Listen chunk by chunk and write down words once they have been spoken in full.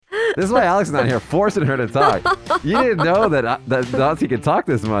This is why Alex is not here, forcing her to talk. You didn't know that Natsuki could talk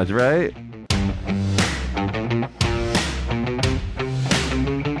this much, right?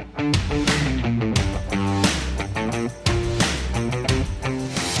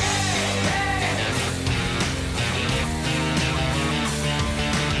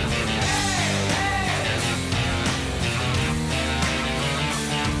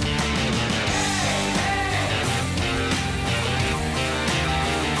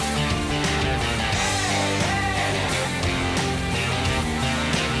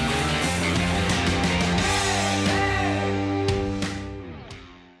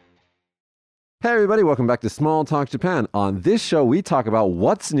 Hey everybody, welcome back to Small Talk Japan. On this show, we talk about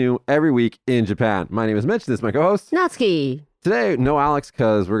what's new every week in Japan. My name is Mitch, this is my co-host. Natsuki. Today, no Alex,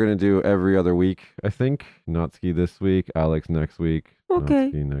 because we're going to do every other week, I think. Natsuki this week, Alex next week.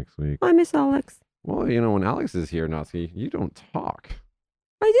 Okay. Natsuki next week. I miss Alex. Well, you know, when Alex is here, Natsuki, you don't talk.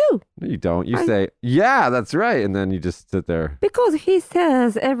 I do. No, you don't. You say, yeah, that's right. And then you just sit there. Because he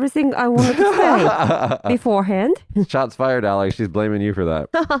says everything I wanted to say beforehand. Shots fired, Alex. She's blaming you for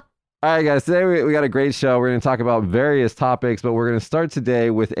that. All right, guys, today we got a great show. We're going to talk about various topics, but we're going to start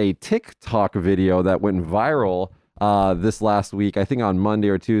today with a TikTok video that went viral this last week, I think on Monday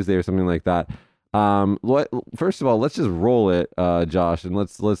or Tuesday or something like that. First of all, let's just roll it, Josh, and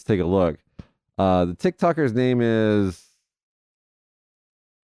let's take a look. The TikToker's name is...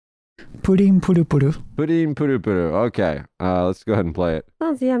 Pudding Puru Puru. Pudding Puru Puru. Okay, let's go ahead and play it.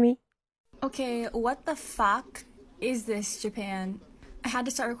 Sounds yummy. Okay, what the fuck is this, Japan? I had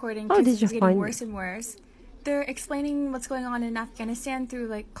to start recording How because did it's you getting find worse and worse. They're explaining what's going on in Afghanistan through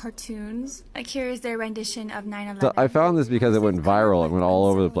like cartoons. Like here's their rendition of 9/11. So I found this because it went viral. It went all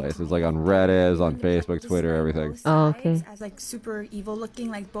over the place. It was like on Reddit, it was on Facebook, Twitter, everything. Oh, okay. As like super evil looking,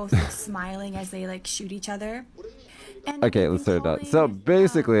 like both like, smiling as they like shoot each other. And Okay, let's start it out. So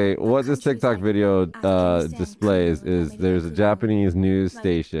basically, what this TikTok video displays is there's a Japanese news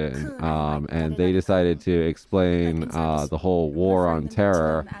station, and they decided to explain the whole war on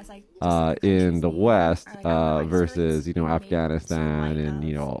terror in the West versus, you know, Afghanistan and,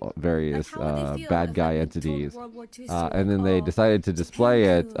 you know, various bad guy entities. And then they decided to display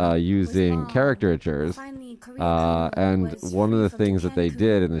it using caricatures. And one of the things that they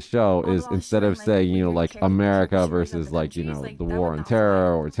did in the show is instead of saying, you know, like America versus like, you know, the war on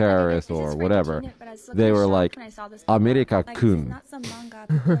terror or terrorists or whatever, they were like America kun.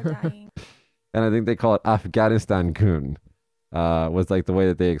 And I think they call it Afghanistan kun, was like the way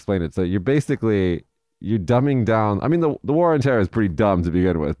that they explained it. So you're dumbing down. I mean, the war on terror is pretty dumb to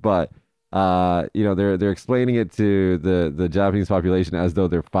begin with, but you know, they're explaining it to the Japanese population as though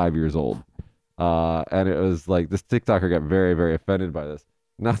they're 5 years old. And it was like this TikToker got very, very offended by this.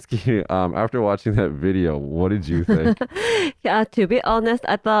 Natsuki, after watching that video, what did you think? Yeah, to be honest,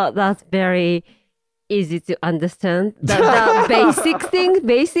 I thought that's very easy to understand. That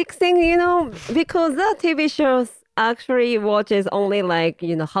basic thing, you know, because that TV shows actually watches only like,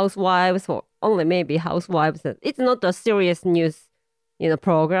 you know, housewives or only maybe housewives. It's not a serious news, you know,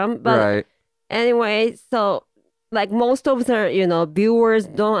 program. But right. Anyway, so like most of the, you know, viewers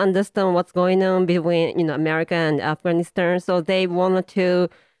don't understand what's going on between, you know, America and Afghanistan. So they wanted to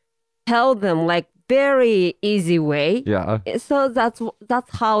tell them like very easy way. Yeah. So that's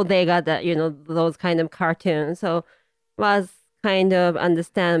how they got that, you know, those kind of cartoons. So was kind of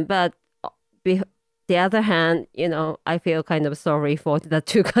understand. But the other hand, you know, I feel kind of sorry for the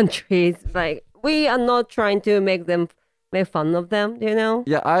two countries. Like we are not trying to make fun of them, you know?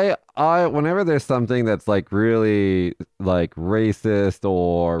 Yeah, I whenever there's something that's like really like racist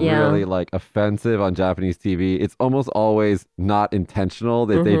or really like offensive on Japanese TV, it's almost always not intentional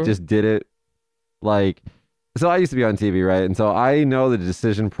that they just did it like. So I used to be on TV, right? And so I know the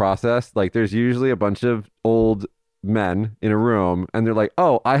decision process. Like there's usually a bunch of old men in a room and they're like,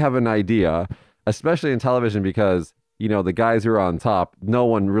 oh, I have an idea, especially in television because, you know, the guys who are on top, no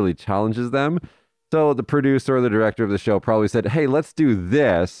one really challenges them. So the producer or the director of the show probably said, hey, let's do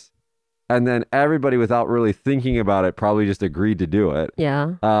this. And then everybody, without really thinking about it, probably just agreed to do it.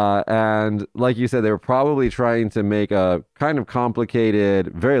 Yeah. And like you said, they were probably trying to make a kind of complicated,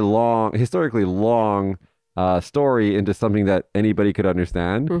 very long, historically long story into something that anybody could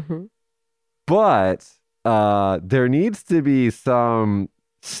understand. Mm-hmm. But there needs to be some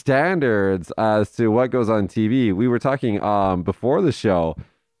standards as to what goes on TV. We were talking before the show.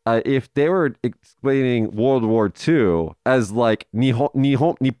 If they were explaining World War II as like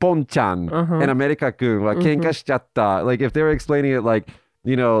Nippon-chan and America-kun, like kenka shichatta, like if they were explaining it like,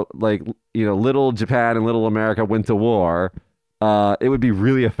 little Japan and little America went to war, it would be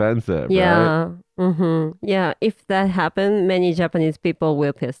really offensive. Yeah. Yeah. If that happened, many Japanese people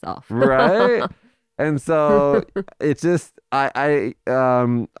will piss off. Right. And so it's just I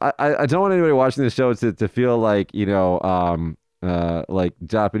don't want anybody watching this show to feel like, like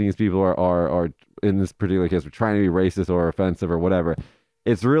Japanese people are in this particular case, we're trying to be racist or offensive or whatever.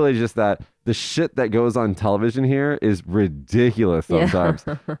 It's really just that the shit that goes on television here is ridiculous sometimes.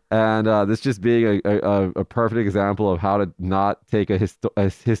 And this just being a perfect example of how to not take a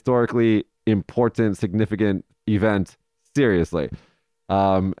historically important, significant event seriously.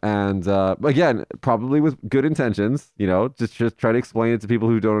 And again, probably with good intentions, just try to explain it to people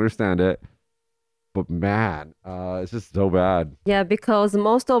who don't understand it. But man, it's just so bad. Yeah, because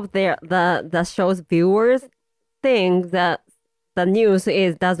most of the show's viewers think that the news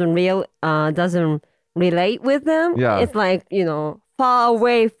doesn't relate with them. Yeah. It's like, far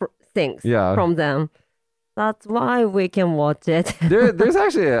away things from them. That's why we can watch it. There's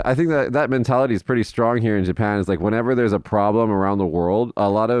actually, I think that mentality is pretty strong here in Japan. It's like whenever there's a problem around the world, a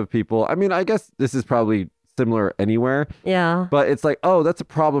lot of people, I mean, I guess this is probably similar anywhere. Yeah. But it's like, oh, that's a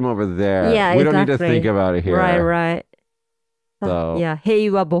problem over there. Yeah, we don't need to think about it here. Right. So yeah,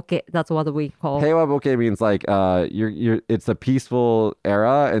 heiwa boke, that's what we call. Heiwa boke means like it's a peaceful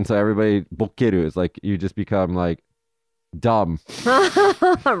era, and so everybody bokeru is like you just become like dumb.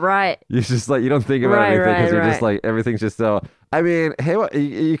 Right. You just like you don't think about anything because you're just like everything's just so. I mean, hey,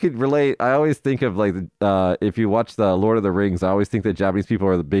 you could relate. I always think of like if you watch the Lord of the Rings, I always think that Japanese people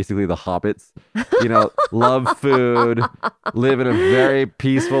are basically the hobbits. Love food, live in a very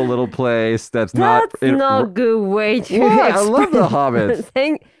peaceful little place. That's not a good way to. What? I love the hobbits.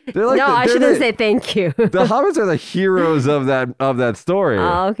 I shouldn't say thank you. The hobbits are the heroes of that story.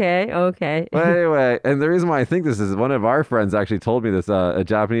 Okay. But anyway, and the reason why I think this is one of our friends actually told me this. A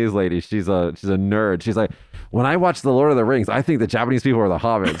Japanese lady. She's a nerd. She's like, when I watch the Lord of the Rings, I think the Japanese people are the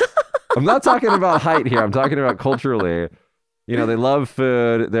hobbits. I'm not talking about height here. I'm talking about culturally. They love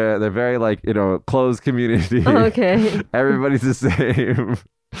food. They're very like closed community. Okay. Everybody's the same.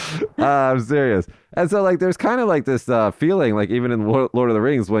 I'm serious. And so like there's kind of like this feeling like even in Lord of the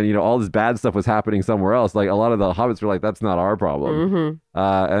Rings when all this bad stuff was happening somewhere else, like a lot of the hobbits were like, that's not our problem.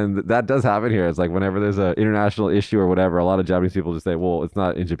 And that does happen here. It's like whenever there's an international issue or whatever, a lot of Japanese people just say, well, it's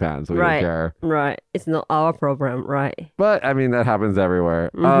not in Japan, so we don't care. Right. It's not our problem, right? But I mean that happens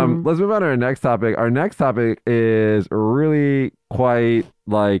everywhere. Let's move on to our next topic. Our next topic is really quite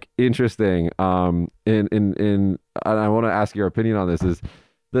like interesting. And I want to ask your opinion on this. Is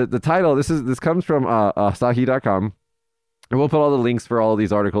the title, this comes from Asahi.com, and we'll put all the links for all of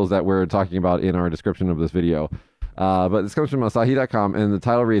these articles that we're talking about in our description of this video. But this comes from Asahi.com, and the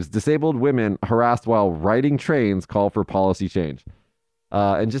title reads, Disabled Women Harassed While Riding Trains Call for Policy Change.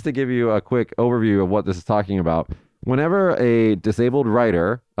 And just to give you a quick overview of what this is talking about, whenever a disabled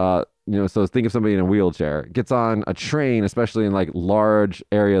rider, so think of somebody in a wheelchair, gets on a train, especially in like large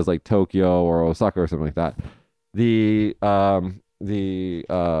areas like Tokyo or Osaka or something like that, the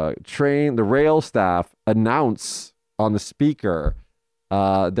rail staff announce on the speaker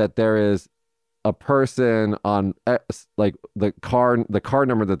that there is a person on like the car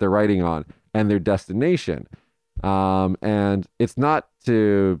number that they're riding on and their destination, and it's not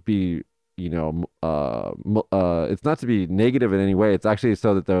to be it's not to be negative in any way. It's actually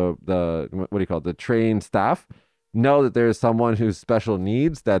so that the train staff know that there's someone who's special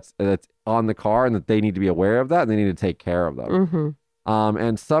needs that's on the car and that they need to be aware of that and they need to take care of them.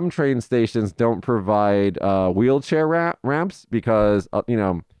 And some train stations don't provide wheelchair ramps because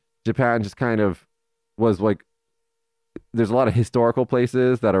Japan just kind of was like, there's a lot of historical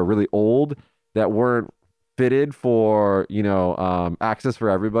places that are really old that weren't fitted for access for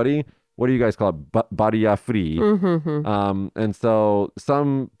everybody. What do you guys call it? Barrier free. And so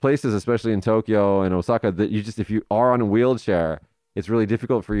some places, especially in Tokyo and Osaka, that if you are on a wheelchair, it's really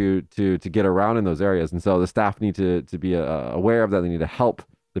difficult for you to get around in those areas. And so the staff need to be aware of that. They need to help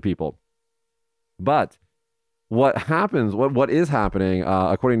the people. But what is happening,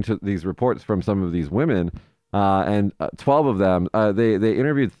 according to these reports from some of these women, and 12 of them, they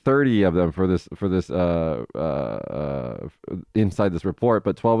interviewed 30 of them for this inside this report,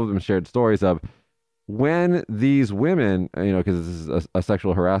 but 12 of them shared stories of when these women, because this is a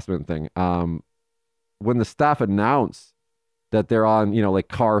sexual harassment thing, when the staff announce that they're on, like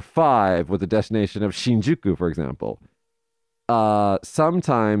car 5 with the destination of Shinjuku, for example,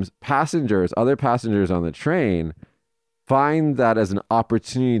 sometimes other passengers on the train find that as an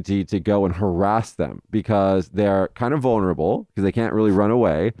opportunity to go and harass them because they're kind of vulnerable because they can't really run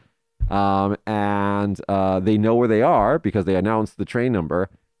away. And they know where they are because they announced the train number.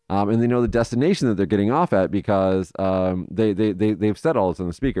 and they know the destination that they're getting off at because they've said all this on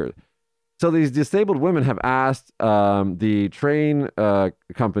the speaker. So these disabled women have asked the train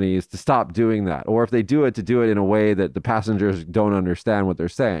companies to stop doing that, or if they do it, to do it in a way that the passengers don't understand what they're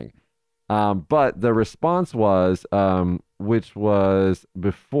saying. But the response was, which was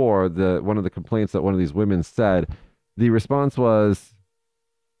before one of the complaints that one of these women said, the response was,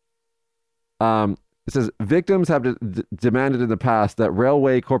 it says, victims have demanded in the past that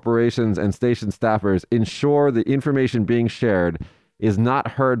railway corporations and station staffers ensure the information being shared is not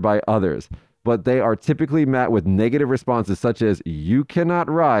heard by others, but they are typically met with negative responses such as, you cannot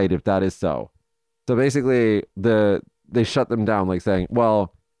ride if that is so. So basically, they shut them down, like saying,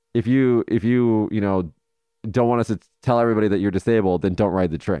 well, if you don't want us to tell everybody that you're disabled, then don't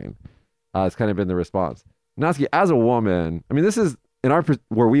ride the train. It's kind of been the response. Natsuki, as a woman, I mean, this is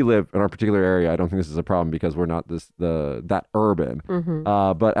where we live in our particular area. I don't think this is a problem because we're not that urban.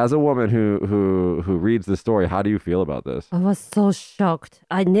 But as a woman who reads the story, how do you feel about this? I was so shocked.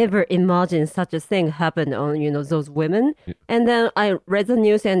 I never imagined such a thing happened on, those women. Yeah. And then I read the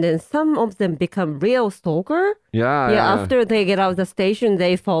news, and then some of them become real stalker. Yeah. After they get out of the station,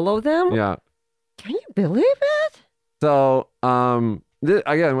 they follow them. Yeah. Can you believe it? So,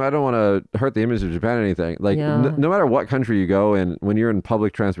 again, I don't want to hurt the image of Japan or anything. Like, no matter what country you go in, when you're in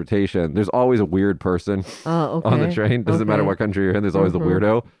public transportation, there's always a weird person on the train. Doesn't matter what country you're in, there's always the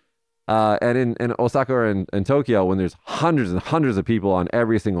weirdo. And in Osaka or in Tokyo, when there's hundreds and hundreds of people on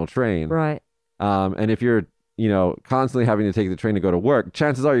every single train, right? And if you're, constantly having to take the train to go to work,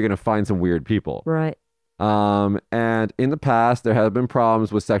 chances are you're going to find some weird people. Right. And in the past, there have been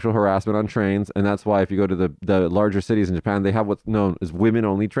problems with sexual harassment on trains, and that's why if you go to the larger cities in Japan, they have what's known as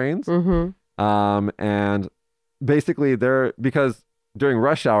women-only trains. And basically, because during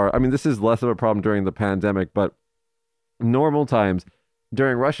rush hour, I mean, this is less of a problem during the pandemic, but normal times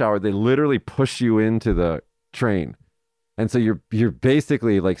during rush hour, they literally push you into the train, and so you're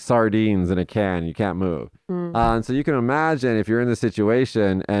basically like sardines in a can. You can't move. And so you can imagine if you're in this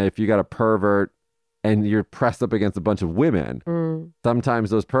situation, and if you got a pervert and you're pressed up against a bunch of women,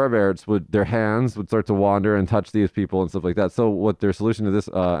 sometimes those perverts their hands would start to wander and touch these people and stuff like that. So what their solution to this,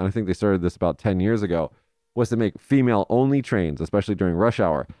 and I think they started this about 10 years ago, was to make female only trains, especially during rush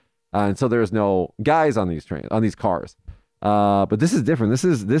hour. And so there's no guys on these cars. But this is different.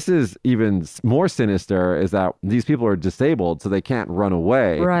 This is even more sinister, is that these people are disabled, so they can't run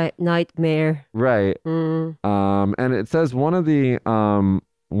away. Right. Nightmare. Right. And it says one of the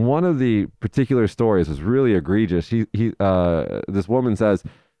particular stories was really egregious. This woman says,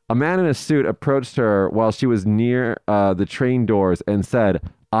 a man in a suit approached her while she was near the train doors and said,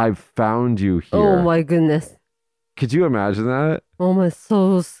 "I've found you here." Oh my goodness. Could you imagine that? Oh my,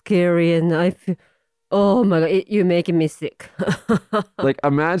 so scary. And I feel, oh my God, you're making me sick. Like,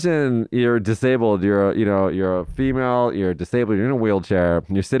 imagine you're disabled, you're a female, you're disabled, you're in a wheelchair,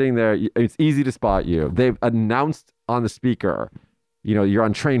 you're sitting there, it's easy to spot you. They've announced on the speaker, you're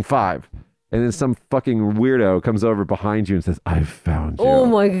on train 5, and then some fucking weirdo comes over behind you and says, "I've found you." Oh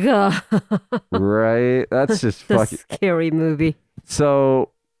my God. Right? That's just fucking scary movie. So,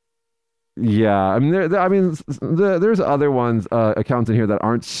 yeah, I mean, there's other ones, accounts in here that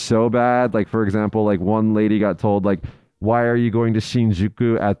aren't so bad. Like, for example, like one lady got told, like, "Why are you going to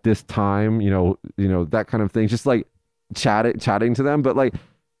Shinjuku at this time?" That kind of thing. Just like chatting to them, but like,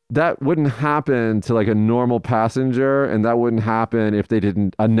 that wouldn't happen to like a normal passenger, and that wouldn't happen if they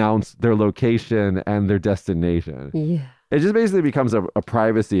didn't announce their location and their destination. Yeah. It just basically becomes a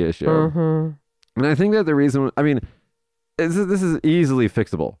privacy issue. And I think that the reason, I mean, this is easily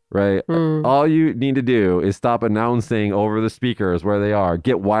fixable, right? All you need to do is stop announcing over the speakers where they are,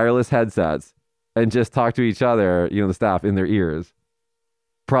 get wireless headsets, and just talk to each other, the staff, in their ears.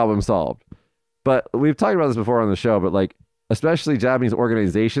 Problem solved. But we've talked about this before on the show, but like, especially Japanese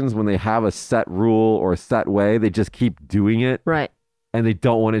organizations, when they have a set rule or a set way, they just keep doing it. Right. And they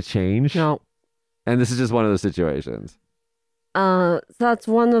don't want to change. No. And this is just one of those situations. That's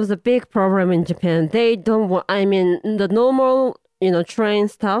one of the big problem in Japan. They don't want, the normal, train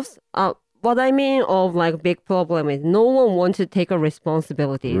stuffs, what I mean of like big problem is no one wants to take a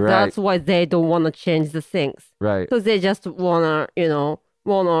responsibility. Right. That's why they don't want to change the things. Right. So they just wanna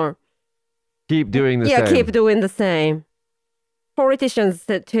keep doing the same. Yeah, keep doing the same. Politicians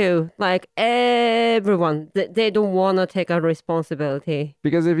said too, like everyone, they don't want to take a responsibility.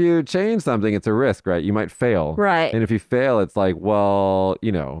 Because if you change something, it's a risk, right? You might fail. Right. And if you fail, it's like, well,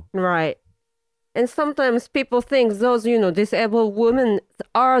 Right. And sometimes people think those, disabled women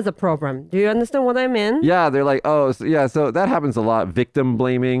are the problem. Do you understand what I mean? Yeah, they're like, oh, so, yeah. So that happens a lot. Victim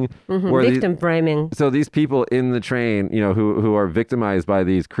blaming. where these- Victim blaming. So these people in the train, who are victimized by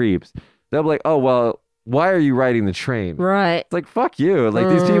these creeps, they'll be like, oh, well, why are you riding the train? Right. It's like, fuck you. Like,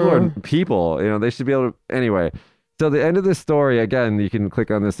 these people are people. They should be able to. Anyway, so the end of this story, again, you can click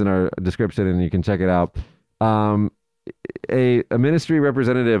on this in our description and you can check it out. A ministry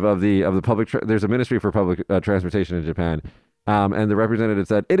representative of the public, there's a ministry for public transportation in Japan. And the representative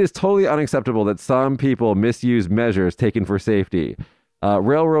said, it is totally unacceptable that some people misuse measures taken for safety.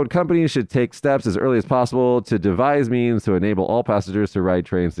 Railroad companies should take steps as early as possible to devise means to enable all passengers to ride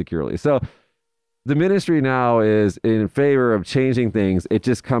trains securely. So the ministry now is in favor of changing things. It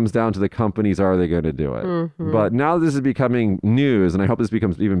just comes down to the companies, are they going to do it? But now this is becoming news, and I hope this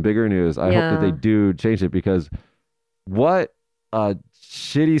becomes even bigger news. I hope that they do change it, because what a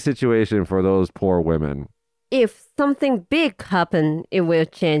shitty situation for those poor women. If something big happen, it will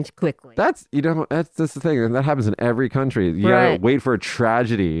change quickly. That's the thing, and that happens in every country. You Right. gotta wait for a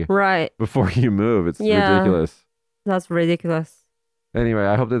tragedy Right. before you move. It's Yeah. ridiculous. That's ridiculous. Anyway,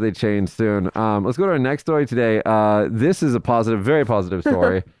 I hope that they change soon. Let's go to our next story today. This is a positive, very positive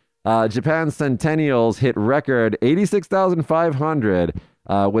story. Japan's centennials hit record 86,500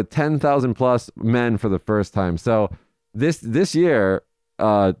 with 10,000 plus men for the first time. So this year,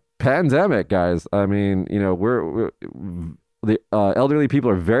 pandemic, guys. I mean, we're the elderly people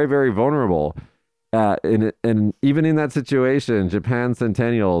are very, very vulnerable. And even in that situation, Japan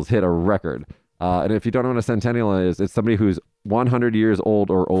centennials hit a record. And if you don't know what a centennial is, it's somebody who's 100 years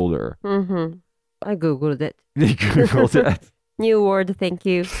old or older. I googled it. They Googled it. New word, thank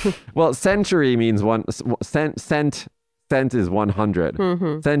you. Well, century means cent is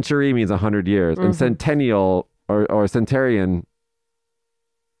 100. Century means 100 years. And centennial or centenarian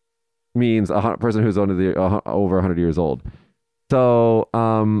means a person who's over 100 years old. So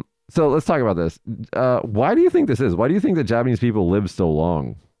let's talk about this. Why do you think this is? Why do you think that Japanese people live so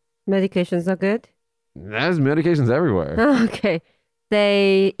long? Medications are good. There's medications everywhere. Okay.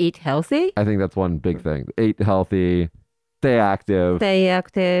 They eat healthy. I think that's one big thing. Eat healthy, stay active. Stay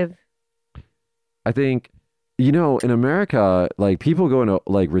active. I think, in America, like, people go into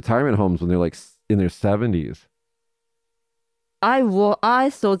like retirement homes when they're like in their 70s. I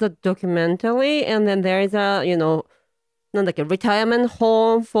saw the documentary, and then there is a, like a retirement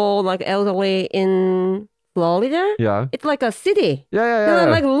home for like elderly in Florida. Yeah. It's like a city. Yeah.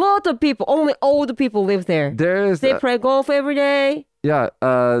 Like a lot of people, only old people live there. They play golf every day.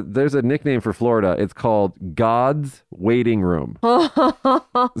 There's a nickname for Florida. It's called God's Waiting Room.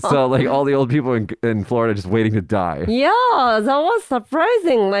 So like all the old people in Florida just waiting to die. Yeah, that was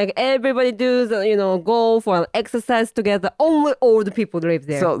surprising. Like everybody does, golf or exercise together. Only old people live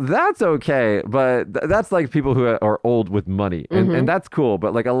there. So that's okay, but that's like people who are old with money, and that's cool.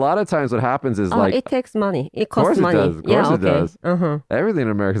 But like a lot of times, what happens is like, it takes money. It of course costs money. it does. Of course it does. Uh-huh. Everything in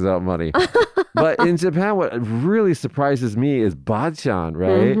America is about money. But in Japan, what really surprises me is bachan,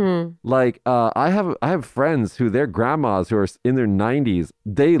 right? Like, I have friends who their grandmas who are in their 90s,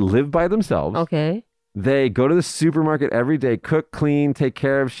 they live by themselves. Okay. They go to the supermarket every day, cook, clean, take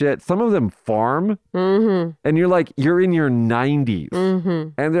care of shit. Some of them farm. And you're like, you're in your 90s.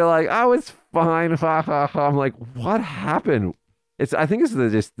 And they're like, oh, it's fine. Ha, ha, ha. I'm like, what happened? I think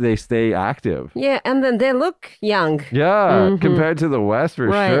it's they stay active. Yeah, and then they look young. Yeah, compared to the West, for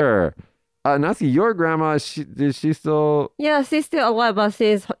Right. sure. Natsuki, your grandma, is she still? Yeah, she's still alive, but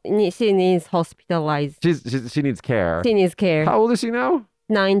she needs hospitalized. She needs care. She needs care. How old is she now?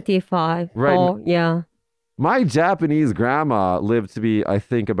 95. Right. Oh, yeah. My Japanese grandma lived to be, I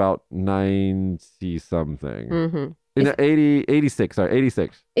think, about 90 something. In 86. Sorry,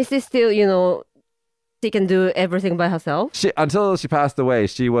 86. Is she still, she can do everything by herself? Until she passed away,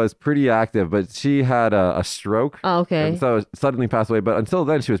 she was pretty active, but she had a stroke. Oh, okay. And so suddenly passed away. But until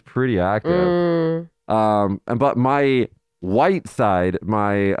then, she was pretty active. But my white side,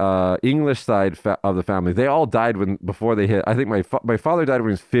 my English side of the family, they all died before they hit. I think my father died when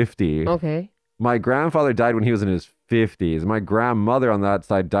he was 50. Okay. My grandfather died when he was in his 50s. My grandmother on that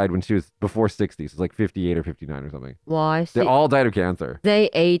side died when she was before 60s. It was like 58 or 59 or something. Why? They all died of cancer. They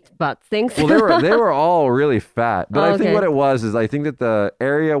ate bad things. Well, they were all really fat. But I think Okay. what it was is I think that the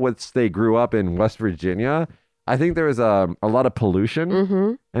area which they grew up in, West Virginia, I think there was a lot of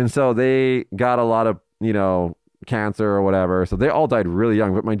pollution. And so they got a lot of, cancer or whatever. So they all died really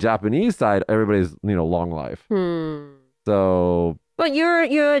young. But my Japanese side, everybody's, long life. So But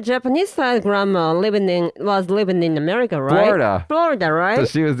your Japanese side grandma was living in America, right? Florida, right? So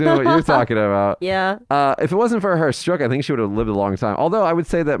she was doing what you're talking about. Yeah. If it wasn't for her stroke, I think she would have lived a long time. Although I would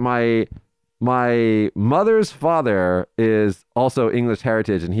say that my my mother's father is also English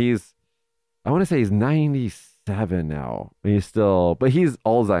heritage, and I want to say he's 97 now. But he's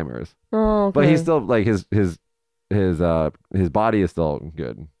Alzheimer's. Oh, okay. But he's still like his body is still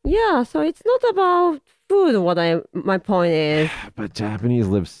good. Yeah, so it's not about food. My point is. But Japanese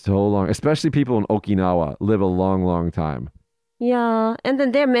live so long, especially people in Okinawa live a long, long time. Yeah, and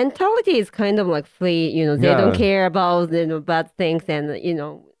then their mentality is kind of like free. They don't Yeah. care about bad things and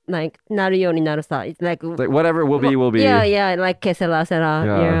like naru yo ni naru sa. It's like It's like whatever will be, will be. Yeah, like que sera sera.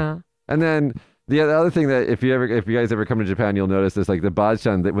 Yeah. Yeah. And then the other thing that if you guys ever come to Japan, you'll notice is like the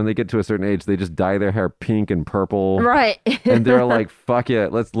bachan, that when they get to a certain age, they just dye their hair pink and purple. Right. And they're like, fuck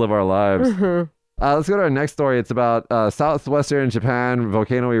it, let's live our lives. Mhm. Let's go to our next story. It's about southwestern Japan,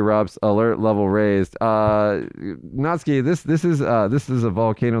 volcano erupts, alert level raised. Natsuki, this is a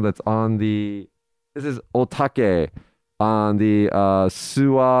volcano that's on this is Otake on the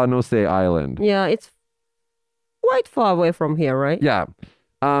Suwanose Island. Yeah, it's quite far away from here, right? Yeah.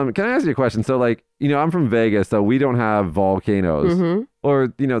 Can I ask you a question? So like, I'm from Vegas, so we don't have volcanoes. Mm-hmm. Or,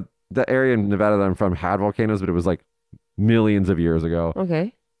 the area in Nevada that I'm from had volcanoes, but it was like millions of years ago.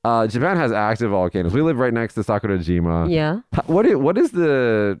 Okay. Japan has active volcanoes. We live right next to Sakurajima. Yeah. What is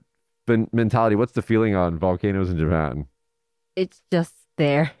the mentality? What's the feeling on volcanoes in Japan? It's just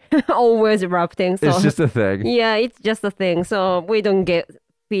there. Always erupting. So It's just a thing. yeah, it's just a thing. So we don't get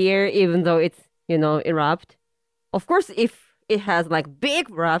fear even though it's, erupt. Of course, if it has like big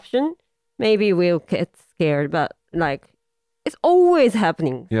eruption, maybe we'll get scared, but like it's always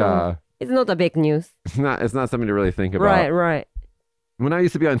happening. So Yeah. it's not a big news. It's not something to really think about. Right. When I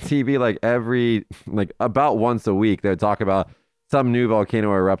used to be on TV, like about once a week, they'd talk about some new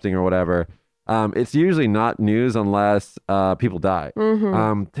volcano erupting or whatever. It's usually not news unless people die.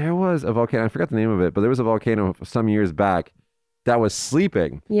 Mm-hmm. There was a volcano, I forgot the name of it, but there was a volcano some years back that was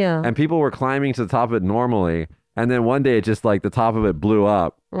sleeping, Yeah. and people were climbing to the top of it normally. And then one day it just like the top of it blew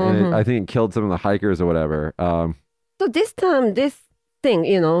up, and I think it killed some of the hikers or whatever. So this time, this thing,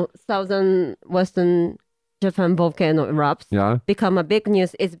 southern western Japan volcano erupts. Yeah. Become a big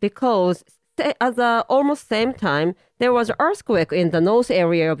news is because at the almost same time there was an earthquake in the north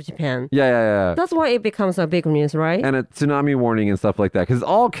area of Japan. Yeah. That's why it becomes a big news, right? And a tsunami warning and stuff like that, because it's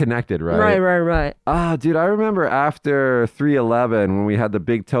all connected, right? Right. Dude, I remember after 3/11 when we had the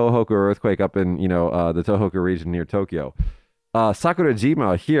big Tohoku earthquake up in, the Tohoku region near Tokyo.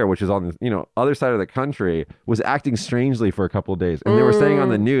 Sakurajima here, which is on the other side of the country, was acting strangely for a couple of days, and they were saying on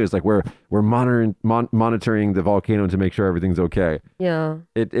the news like we're monitoring the volcano to make sure everything's okay. Yeah.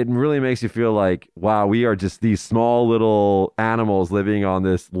 It really makes you feel like, wow, we are just these small little animals living on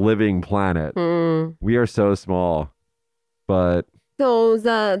this living planet. We are so small, but So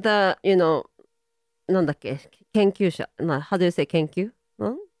the なんだっけ研究者 how do you say 研究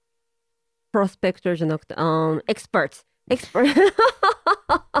prospector じゃなくてexperts expert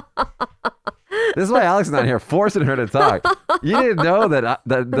this is why Alex is not here, forcing her to talk. You didn't know that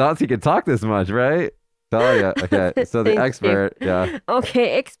Nazi could talk this much, right? Oh yeah. Okay. So the Thank you. expert, yeah.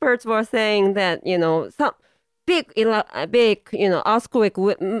 Okay, experts were saying that some big earthquake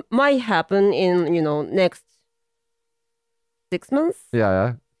might happen in next 6 months.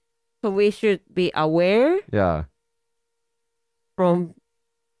 Yeah. So we should be aware Yeah. from.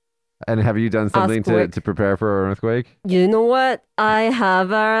 And have you done something to Earthquake. prepare for an earthquake? You know what? I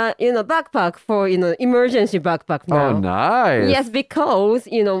have a backpack for emergency backpack now. Oh, nice. Yes, because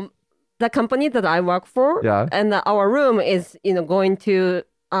the company that I work for, Yeah. and our room is going to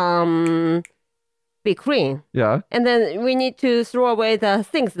be clean, Yeah. and then we need to throw away the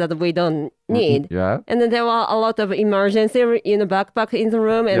things that we don't need. Yeah. And then there were a lot of emergency backpack in the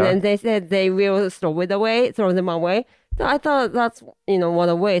room, and Yeah. then they said they will throw them away. So I thought that's what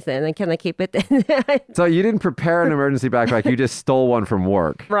a waste, and then can I keep it? So you didn't prepare an emergency backpack, you just stole one from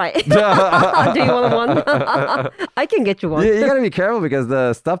work. Right. Do you want one? I can get you one. You got to be careful because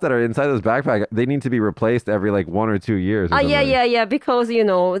the stuff that are inside those backpacks, they need to be replaced every like 1 or 2 years. Or something. Yeah. Because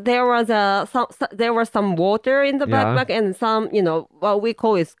there was some water in the Yeah. backpack and some what we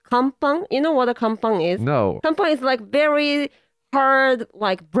call is kampan. You know what a kampan is? No. Kampan is like very hard,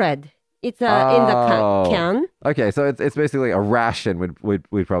 like bread. It's in the Oh. can. Okay, so it's basically a ration. We'd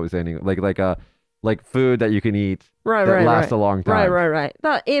probably say in English. like food that you can eat Right. that lasts a long time. Right.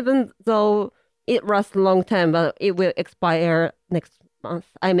 But even though it lasts a long time, but it will expire next month.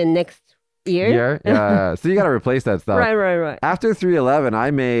 I mean next year. Yeah. So you got to replace that stuff. Right. After 311,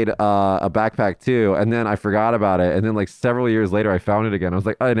 I made a backpack too, and then I forgot about it. And then like several years later, I found it again. I was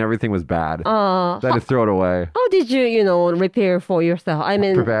like, oh, and everything was bad. So I had to throw it away. How did you repair for yourself? I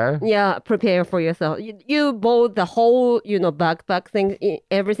mean, Prepare? Yeah, prepare for yourself. You bought the whole, backpack thing,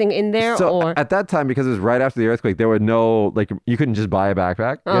 everything in there, So or at that time, because it was right after the earthquake, there were no, like, you couldn't just buy a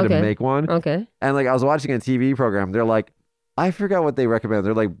backpack. You had to Okay. make one. okay. And like, I was watching a TV program. They're like, I forgot what they recommend.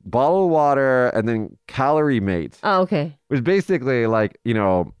 They're like bottled water and then Calorie Mate, Oh, okay. which basically like,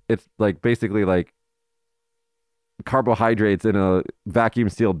 it's like basically like carbohydrates in a vacuum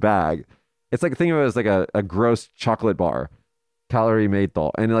sealed bag. It's like, think of it as like a gross chocolate bar. Calorie Mate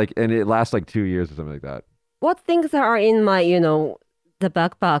though. And it lasts like 2 years or something like that. What things are in my, the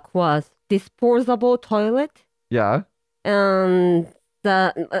backpack was disposable toilet, Yeah. and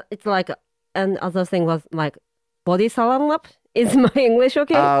it's like, and other thing was like body salon wrap. Is my English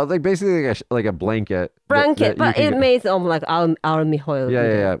okay? Like basically like a blanket. Blanket, that you but can it get- made of like army foil.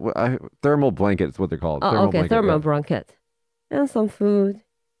 Yeah. Thermal blanket is what they're called. Oh, okay, blanket, thermal yeah. blanket, and some food,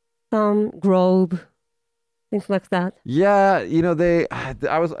 some globe, things like that. Yeah,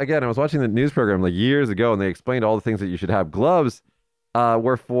 I was watching the news program like years ago, and they explained all the things that you should have. Gloves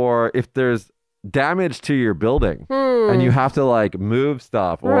were for if there's damage to your building and you have to like move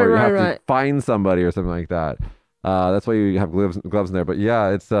stuff or you have to find somebody or something like that. That's why you have gloves in there. But yeah,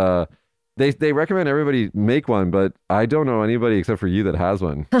 it's they recommend everybody make one, but I don't know anybody except for you that has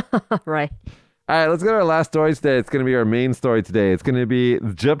one. Right. All right, let's go to our last story today. It's going to be our main story today. It's going to be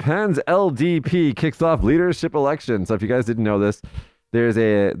Japan's LDP kicks off leadership election. So if you guys didn't know this, there's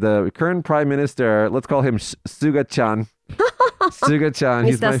the current prime minister. Let's call him Suga-chan. Suga-chan.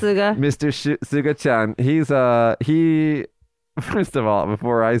 Mr. Suga. Mr. Suga-chan. He. First of all,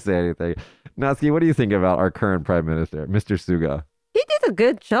 before I say anything, Natsuki, what do you think about our current prime minister, Mr. Suga? He did a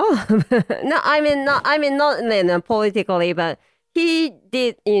good job. Not politically, but he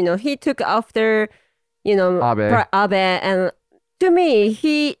did. He took after, Abe. Abe, and to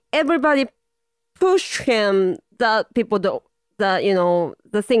me, everybody pushed him that people don't,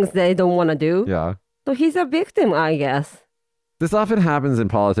 the things they don't want to do. Yeah. So he's a victim, I guess. This often happens in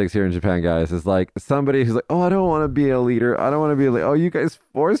politics here in Japan, guys. It's like somebody who's like, oh, I don't want to be a leader. I don't want to be a leader. Oh, you guys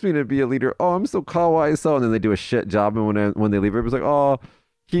forced me to be a leader. Oh, I'm so kawaii so. And then they do a shit job. And when they leave, everybody's like, oh,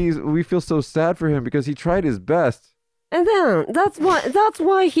 we feel so sad for him because he tried his best. And then that's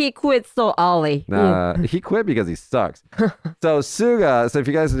why he quit so early. Nah, he quit because he sucks. So Suga, so if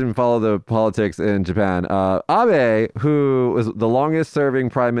you guys didn't follow the politics in Japan, Abe, who was the longest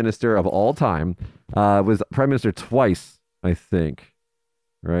serving prime minister of all time, was prime minister twice, I think.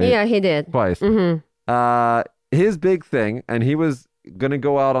 Right? Yeah, he did. Twice. His big thing, and he was going to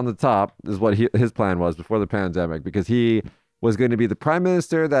go out on the top, is what his plan was before the pandemic, because he was going to be the prime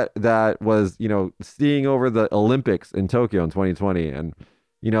minister that was, seeing over the Olympics in Tokyo in 2020. And,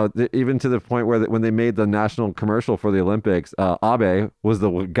 even to the point where when they made the national commercial for the Olympics, Abe was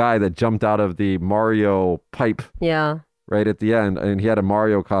the guy that jumped out of the Mario pipe Yeah. right at the end. And he had a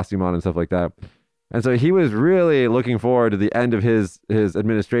Mario costume on and stuff like that. And so he was really looking forward to the end of his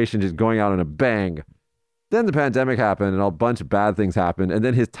administration just going out on a bang. Then the pandemic happened and a bunch of bad things happened. And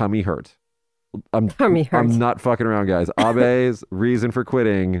then his tummy hurt. Tummy hurt. I'm not fucking around, guys. Abe's reason for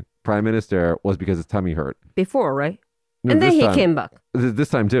quitting prime minister was because his tummy hurt. Before, right? No, And then this he time- came back. This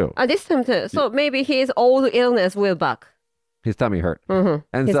time too. This time too. So maybe his old illness will back. His tummy hurt.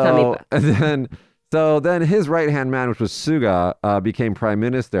 And His tummy so, back. and then his right-hand man, which was Suga, became prime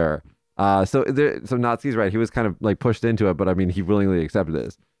minister. So Natsuki's right. He was kind of like pushed into it, but I mean, he willingly accepted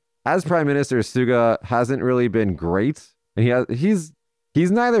this. As prime minister, Suga hasn't really been great. And he's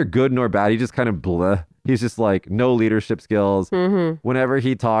neither good nor bad. He just kind of bleh. He's just like no leadership skills. Whenever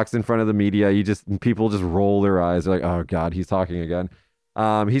he talks in front of the media, people just roll their eyes. They're like, oh God, he's talking again.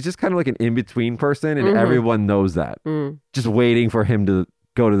 He's just kind of like an in-between person, and everyone knows that. Just waiting for him to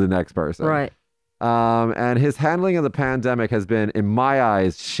go to the next person. Right. And his handling of the pandemic has been, in my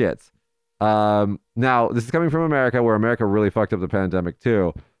eyes, shit. Now, this is coming from America, where America really fucked up the pandemic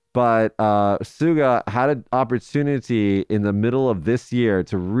too. But Suga had an opportunity in the middle of this year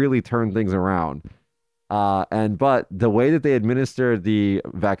to really turn things around. But the way that they administered the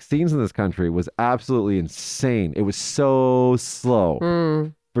vaccines in this country was absolutely insane. It was so slow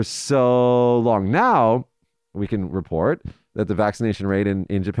for so long. Now, we can report that the vaccination rate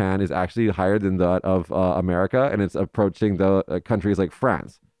in Japan is actually higher than that of America, and it's approaching the countries like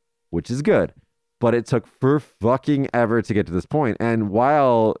France, which is good. But it took for fucking ever to get to this point. And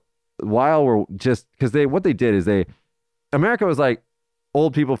while we're just, because what they did is America was like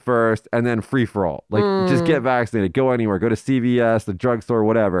old people first and then free for all. Like just get vaccinated, go anywhere, go to CVS, the drugstore,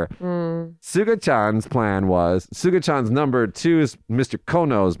 whatever. Suga-chan's plan was, Suga-chan's number two is Mr.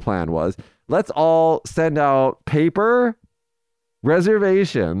 Kono's plan was, let's all send out paper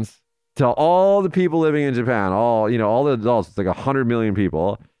reservations to all the people living in Japan, all the adults, it's like 100 million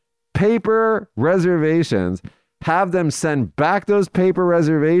people, paper reservations, have them send back those paper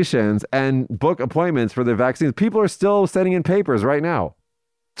reservations and book appointments for the vaccines. People are still sending in papers right now.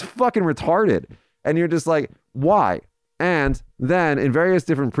 It's fucking retarded. And you're just like, why? And then in various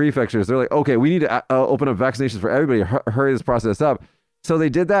different prefectures, they're like, okay, we need to open up vaccinations for everybody, hurry this process up. So they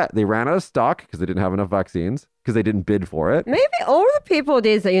did that. They ran out of stock because they didn't have enough vaccines, because they didn't bid for it. Maybe all the people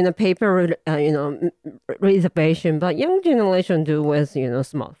did, paper, reservation, but young generation do with,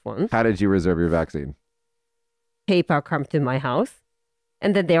 smartphones. How did you reserve your vaccine? Paper come to my house,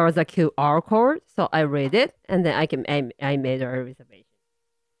 and then there was a QR code, so I read it, and then I made a reservation.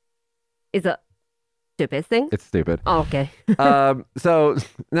 It's a stupid thing. It's stupid. Oh, okay. So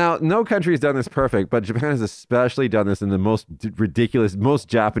now, no country has done this perfect, but Japan has especially done this in the most ridiculous, most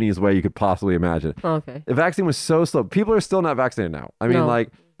Japanese way you could possibly imagine. Okay. The vaccine was so slow. People are still not vaccinated now. I mean, No.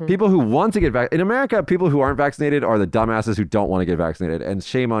 people who want to get vaccinated. In America, people who aren't vaccinated are the dumbasses who don't want to get vaccinated, and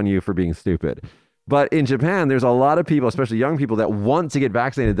shame on you for being stupid. But in Japan, there's a lot of people, especially young people, that want to get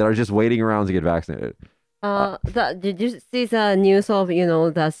vaccinated that are just waiting around to get vaccinated. Did you see the news of, the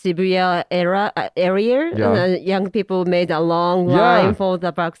Shibuya area? Yeah. And, young people made a long line for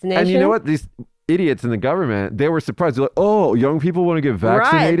the vaccination. And you know what? These idiots in the government, they were surprised. They're like, oh, young people want to get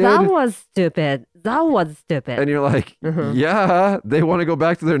vaccinated? Right, that was stupid. And you're like, yeah, they want to go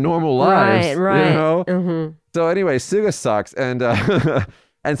back to their normal lives. Right. You know? Mm-hmm. So anyway, Suga sucks. And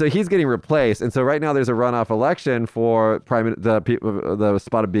and so he's getting replaced. And so right now there's a runoff election for the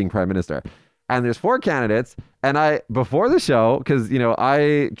spot of being prime minister. And there's 4 candidates. And before the show, because,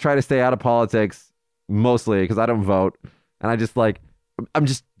 I try to stay out of politics mostly because I don't vote. And I'm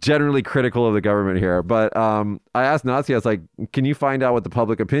just generally critical of the government here. But I asked Natsuki, I was like, can you find out what the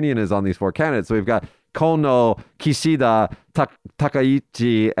public opinion is on these 4 candidates? So we've got Kono, Kishida,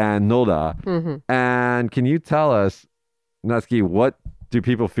 Takaichi, and Noda. Mm-hmm. And can you tell us, Natsuki, what do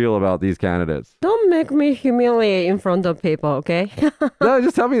people feel about these candidates? Don't make me humiliate in front of people, okay? No,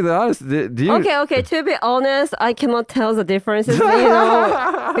 just tell me the honest. Do you... Okay. To be honest, I cannot tell the differences,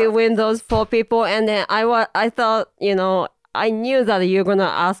 between those 4 people. And then I thought, I knew that you're gonna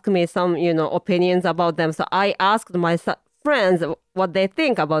ask me some, opinions about them. So I asked my friends what they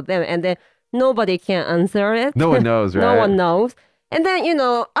think about them, and then nobody can answer it. No one knows, right? No one knows. And then,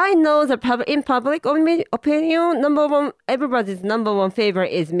 I know the in public opinion, everybody's number one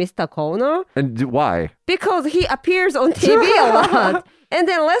favorite is Mr. Kono. And why? Because he appears on TV a lot. And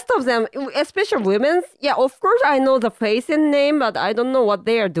then rest of them, especially women's, yeah, of course I know the face and name, but I don't know what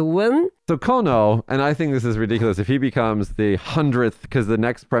they are doing. So Kono, and I think this is ridiculous, if he becomes the 100th, because the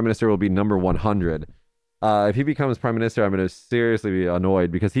next prime minister will be number 100. If he becomes prime minister, I'm going to seriously be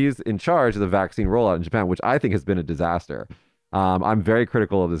annoyed because he's in charge of the vaccine rollout in Japan, which I think has been a disaster. I'm very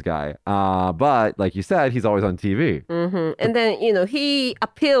critical of this guy. But like you said, he's always on TV. Mm-hmm. And then, he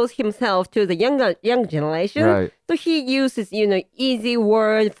appeals himself to the young generation. Right. So he uses, easy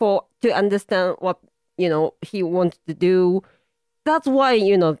word to understand what, he wants to do. That's why,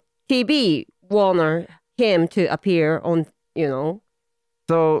 TV wanted him to appear on,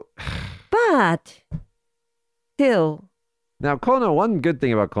 So... But still... Now, Kono, one good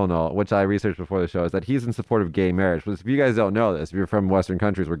thing about Kono, which I researched before the show, is that he's in support of gay marriage. But if you guys don't know this, if you're from Western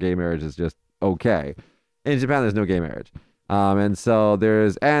countries where gay marriage is just okay, in Japan, there's no gay marriage. And so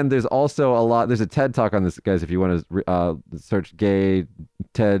there's also there's a TED talk on this, guys, if you want to search gay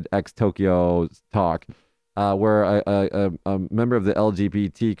TEDx Tokyo talk, where a member of the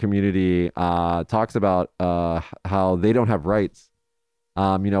LGBT community talks about how they don't have rights.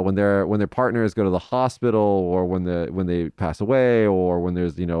 When their partners go to the hospital, or when they pass away, or when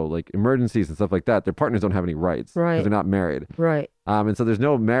there's emergencies and stuff like that, their partners don't have any rights because they're not married. Right. And so there's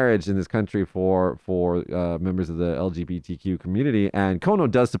no marriage in this country for members of the LGBTQ community, and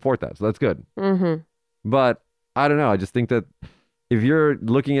Kono does support that, so that's good. Mm-hmm. But I don't know. I just think that if you're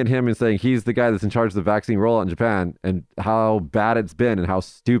looking at him and saying he's the guy that's in charge of the vaccine rollout in Japan and how bad it's been and how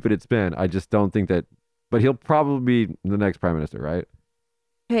stupid it's been, I just don't think that. But he'll probably be the next prime minister, right?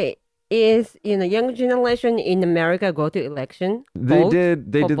 Hey, is young generation in America go to election? They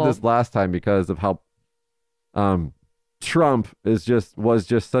did this last time because of how Trump was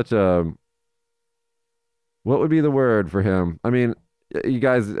just such a, what would be the word for him? I mean, you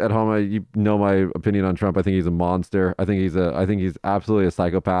guys at home, you know my opinion on Trump. I think he's a monster. I think he's absolutely a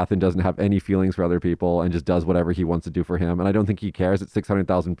psychopath and doesn't have any feelings for other people and just does whatever he wants to do for him. And I don't think he cares that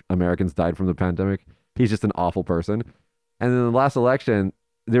 600,000 Americans died from the pandemic. He's just an awful person. And in the last election,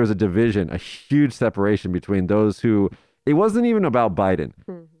 there was a division, a huge separation between those who. It wasn't even about Biden.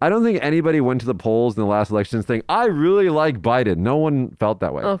 I don't think anybody went to the polls in the last election saying, I really like Biden. No one felt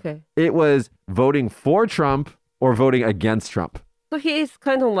that way. Okay. It was voting for Trump or voting against Trump. So he is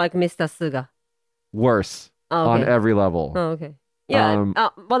kind of like Mr. Suga. Worse Oh, on okay. every level. Oh, okay. Yeah.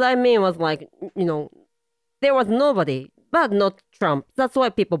 What I mean was like, there was nobody, but not Trump. That's why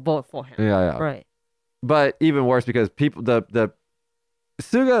people vote for him. Yeah. Right. But even worse because people, the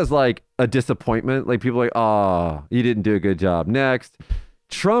Suga is like a disappointment. Like people are like, oh, you didn't do a good job. Next.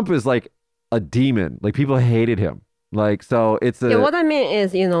 Trump is like a demon. Like people hated him. Like, so it's Yeah, what I mean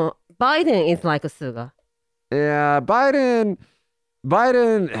is, Biden is like a Suga. Yeah, Biden,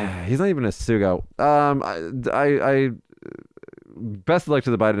 he's not even a Suga. I best of luck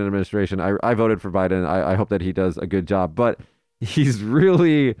to the Biden administration. I voted for Biden. I hope that he does a good job. But he's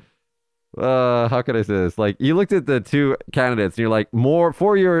really, how can I say this? Like, you looked at the two candidates and you're like, 4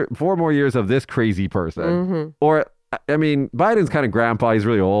 more years of this crazy person. Or, I mean, Biden's kind of grandpa. He's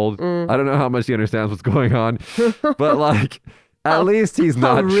really old. I don't know how much he understands what's going on. But like, at least he's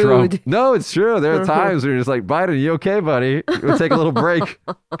not Trump. No, it's true. There are times where you're just like, Biden, you okay, buddy? We'll take a little break,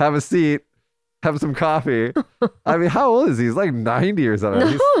 have a seat, have some coffee. I mean, how old is he? He's like 90 or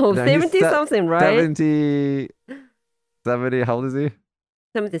something. No, 70 something, right? 70, how old is he?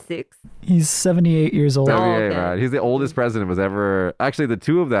 76. He's 78 years old. 78, okay. right. He's the oldest president was ever. Actually, the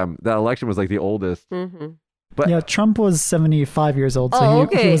two of them, that election was like the oldest. But Yeah, Trump was 75 years old, so Oh,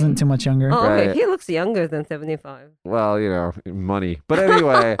 he okay. wasn't too much younger. Oh, okay. Right. He looks younger than 75. well, money. But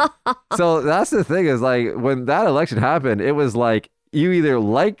anyway, so that's the thing is like when that election happened, it was like you either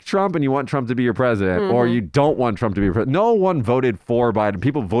like Trump and you want Trump to be your president or you don't want Trump to be your president. No one voted for Biden.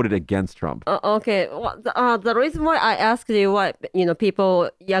 People voted against Trump. Okay. Well, the reason why I asked you why, people,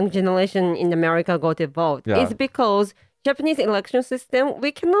 young generation in America go to vote is because Japanese election system,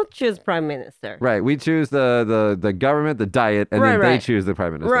 we cannot choose prime minister. Right. We choose the government, the diet, and then they choose the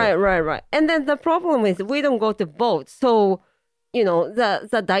prime minister. Right. And then the problem is we don't go to vote. So,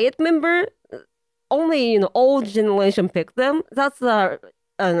 the diet member, only, old generation pick them. That's the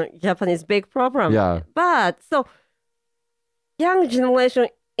Japanese big problem. Yeah. But, so, young generation,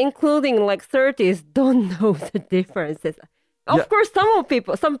 including like 30s, don't know the differences. Of course,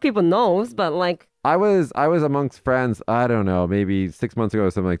 some people knows, but like, I was amongst friends, I don't know, maybe 6 months ago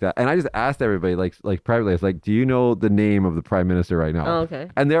or something like that. And I just asked everybody, like privately, I was like, do you know the name of the prime minister right now? Oh, okay.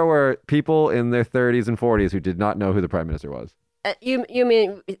 And there were people in their 30s and 40s who did not know who the prime minister was. You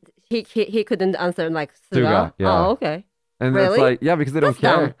mean he couldn't answer like Suga, yeah. Oh, okay. And Really? it's like, yeah, because they don't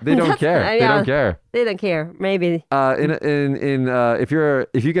That's care. dumb. They don't care. They don't care. They don't care. Maybe. If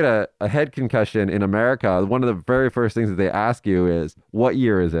you get a head concussion in America, one of the very first things that they ask you is, what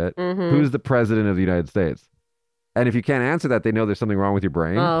year is it? Who's the president of the United States? And if you can't answer that, they know there's something wrong with your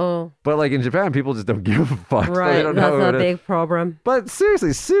brain. Oh, But like in Japan, people just don't give a fuck. So they right. don't know That's who a it is. big problem. But seriously,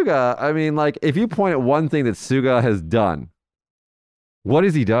 Suga, I mean, like, if you point at one thing that Suga has done, what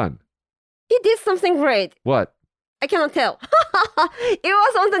has he done? He did something great. What? I cannot tell. It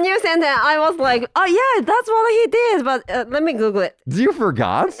was on the news and I was like, oh yeah, that's what he did. But let me Google it. You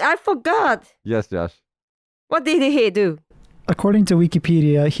forgot? I forgot. Yes, Josh. What did he do? According to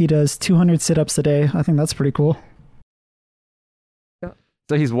Wikipedia, he does 200 sit-ups a day. I think that's pretty cool.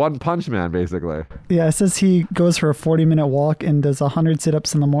 So he's One Punch Man, basically. Yeah, it says he goes for a 40-minute walk and does 100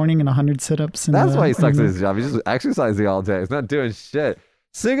 sit-ups in the morning and 100 sit-ups in That's the why he sucks at evening. his job. He's just exercising all day. He's not doing shit.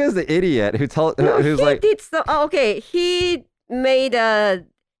 Suga's the idiot who's He like, did so. Oh, okay, he made a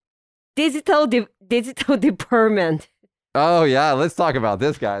digital department. oh yeah, let's talk about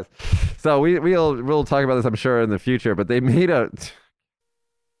this, guys. So we'll talk about this, I'm sure, in the future. But they made a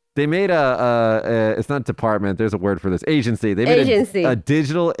it's not department. There's a word for this. Agency. They made Agency. a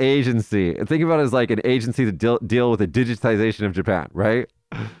digital agency. Think about it as like an agency to deal with the digitization of Japan, right?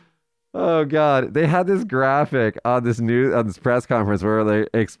 Oh God, they had this graphic on this press conference where they're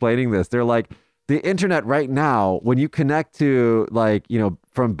explaining this. They're like, the internet right now, when you connect to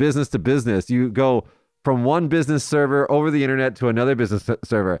from business to business, you go from one business server over the internet to another business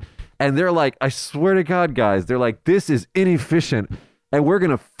server. And they're like, I swear to God, guys, they're like, this is inefficient. And we're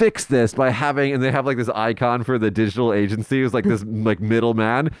going to fix this by and they have like this icon for the digital agency who's like this like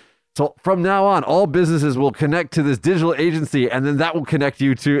middleman. So from now on, all businesses will connect to this digital agency and then that will connect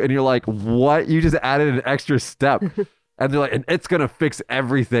you to, and you're like, what? You just added an extra step. And they're like, and it's going to fix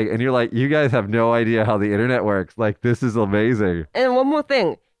everything. And you're like, you guys have no idea how the internet works. Like, this is amazing. And one more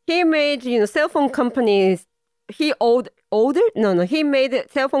thing, he made cell phone companies. He he made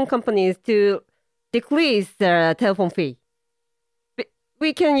cell phone companies to decrease their telephone fee.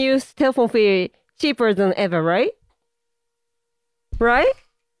 We can use telephone fee cheaper than ever, right? Right?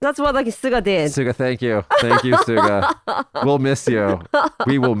 That's what like Suga did. Suga, thank you. Thank you, Suga. We'll miss you.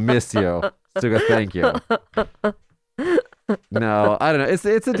 We will miss you. Suga, thank you. No, I don't know.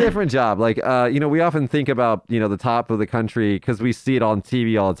 It's a different job. Like, we often think about, the top of the country because we see it on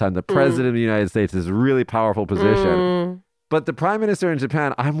TV all the time. The president of the United States is a really powerful position. But the prime minister in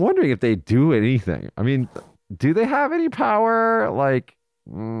Japan, I'm wondering if they do anything. I mean, do they have any power? Like,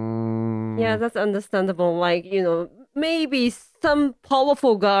 Yeah, that's understandable. Like, maybe some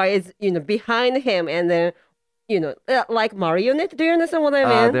powerful guy is, behind him and then, like marionette. Do you understand what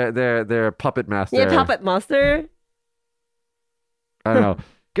I mean? They're puppet master. Yeah, puppet master. I don't know.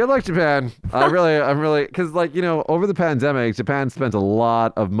 Good luck, Japan. I'm really, because over the pandemic, Japan spent a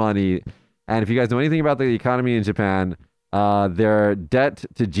lot of money. And if you guys know anything about the economy in Japan, their debt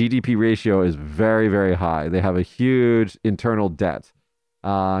to GDP ratio is very, very high. They have a huge internal debt.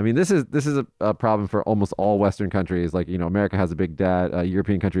 I mean, this is a problem for almost all Western countries. Like, America has a big debt.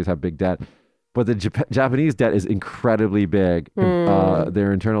 European countries have big debt. But the Japanese debt is incredibly big,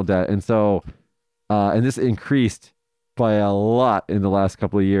 their internal debt. And so, and this increased by a lot in the last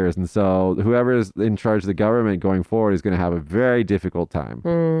couple of years. And so whoever is in charge of the government going forward is going to have a very difficult time.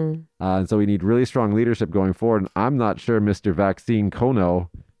 And so we need really strong leadership going forward. And I'm not sure Mr. Vaccine Kono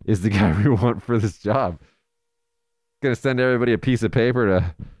is the guy we want for this job. Going to send everybody a piece of paper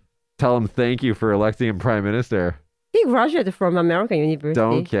to tell him thank you for electing him prime minister. He graduated from American University.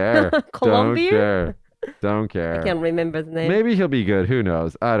 Don't care. Columbia? Don't care. I can't remember the name. Maybe he'll be good. Who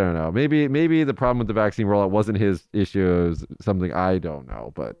knows? I don't know. Maybe the problem with the vaccine rollout wasn't his issue. It was something I don't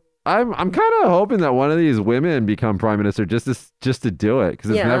know. But I'm kind of hoping that one of these women become prime minister just to do it because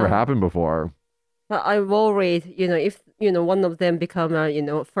it's never happened before. But I worried, if one of them become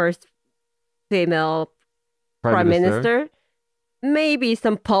a first female prime minister, maybe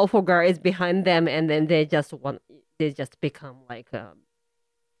some powerful guy is behind them, and then they just become like a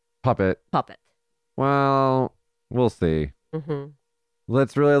puppet. Well, we'll see.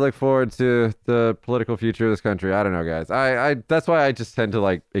 Let's really look forward to the political future of this country. I don't know, guys. I that's why I just tend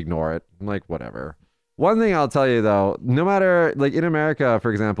to ignore it. I'm like, whatever. One thing I'll tell you though, no matter in America,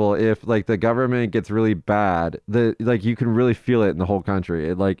 for example, if the government gets really bad, you can really feel it in the whole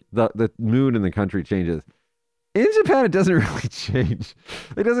country. The mood in the country changes. In Japan, it doesn't really change.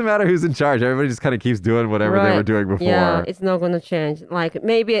 It doesn't matter who's in charge. Everybody just kind of keeps doing whatever they were doing before. Yeah, it's not going to change.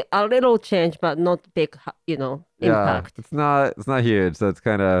 Maybe a little change, but not big, impact. Yeah, it's not huge. So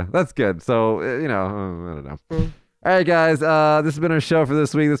that's good. So, I don't know. All right, guys, this has been our show for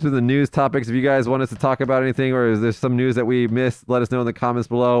this week. This has been the news topics. If you guys want us to talk about anything or is there some news that we missed, let us know in the comments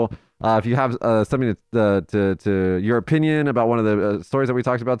below. If you have something to your opinion about one of the stories that we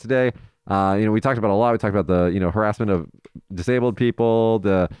talked about today, we talked about a lot. We talked about the harassment of disabled people,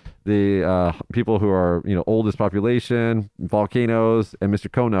 the people who are oldest population, volcanoes, and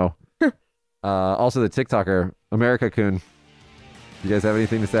Mr. Kono. Also the TikToker America-kun. You guys have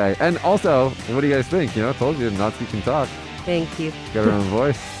anything to say? And also, what do you guys think? I told you Natsuki can talk. Thank you. Got her own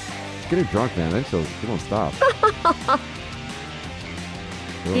voice. Get her drunk, man. Then she won't stop.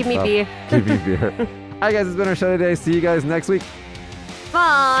 Give me beer. Give me beer. All right, guys, it's been our show today. See you guys next week.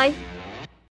 Bye.